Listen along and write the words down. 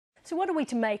So what are we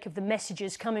to make of the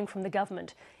messages coming from the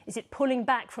government? Is it pulling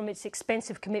back from its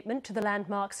expensive commitment to the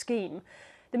landmark scheme?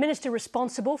 The minister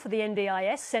responsible for the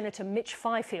NDIS, Senator Mitch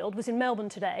Fifield, was in Melbourne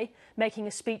today, making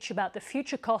a speech about the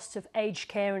future costs of aged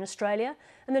care in Australia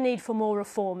and the need for more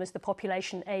reform as the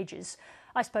population ages.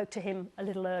 I spoke to him a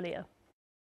little earlier.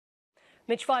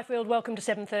 Mitch Fifield, welcome to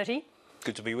 7:30.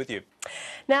 Good to be with you.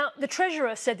 Now, the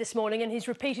Treasurer said this morning, and he's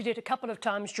repeated it a couple of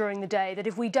times during the day, that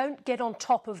if we don't get on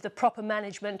top of the proper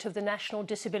management of the National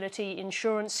Disability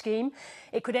Insurance Scheme,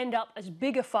 it could end up as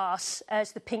big a farce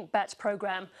as the Pink Bats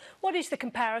program. What is the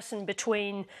comparison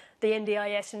between the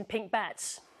NDIS and Pink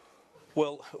Bats?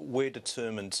 Well, we're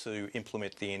determined to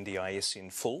implement the NDIS in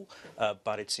full,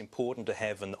 but it's important to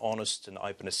have an honest and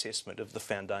open assessment of the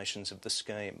foundations of the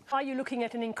scheme. Are you looking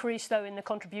at an increase, though, in the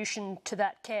contribution to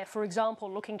that care? For example,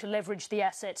 looking to leverage the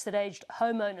assets that aged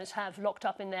homeowners have locked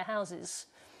up in their houses?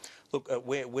 Look,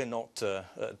 we're not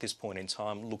at this point in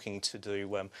time looking to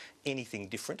do anything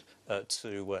different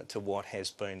to what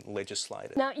has been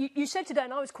legislated. Now, you said today,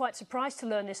 and I was quite surprised to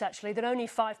learn this actually, that only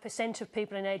 5% of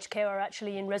people in aged care are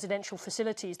actually in residential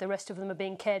facilities. The rest of them are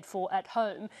being cared for at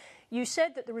home. You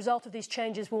said that the result of these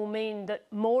changes will mean that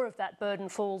more of that burden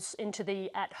falls into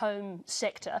the at-home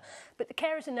sector, but the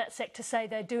carers in that sector say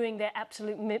they're doing their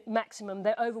absolute maximum.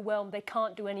 They're overwhelmed. They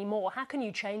can't do any more. How can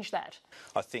you change that?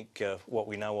 I think what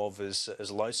we know of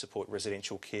as low support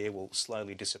residential care will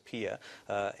slowly disappear,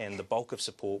 and the bulk of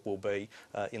support will be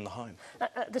in the home.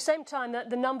 At the same time,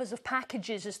 the numbers of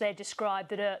packages, as they're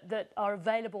described, that are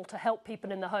available to help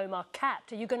people in the home are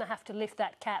capped. Are you going to have to lift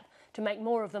that cap to make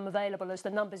more of them available as the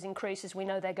numbers increase, as we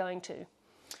know they're going to?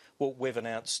 Well, we've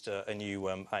announced a new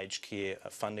aged care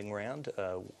funding round.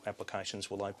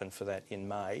 Applications will open for that in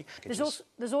May.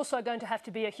 There's also going to have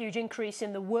to be a huge increase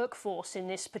in the workforce in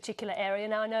this particular area.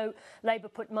 Now, I know Labor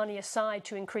put money aside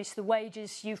to increase the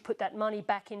wages. You've put that money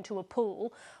back into a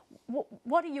pool.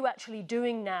 What are you actually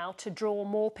doing now to draw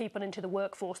more people into the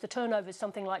workforce? The turnover is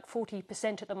something like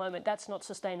 40% at the moment. That's not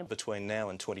sustainable. Between now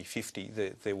and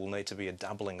 2050, there will need to be a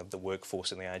doubling of the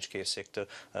workforce in the aged care sector.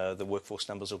 The workforce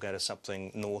numbers will go to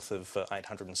something north of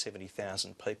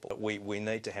 870,000 people. We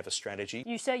need to have a strategy.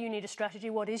 You say you need a strategy.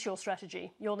 What is your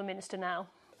strategy? You're the minister now.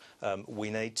 We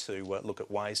need to look at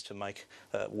ways to make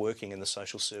working in the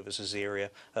social services area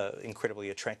incredibly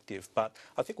attractive. But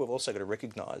I think we've also got to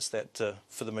recognise that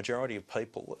for the majority of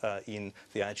people in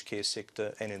the aged care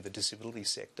sector and in the disability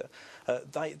sector,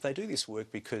 they do this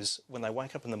work because when they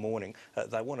wake up in the morning,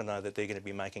 they want to know that they're going to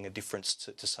be making a difference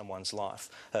to someone's life.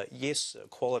 Yes,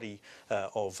 quality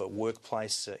of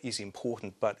workplace is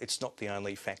important, but it's not the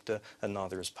only factor, and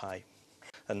neither is pay.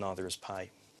 And neither is pay.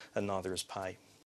 And neither is pay.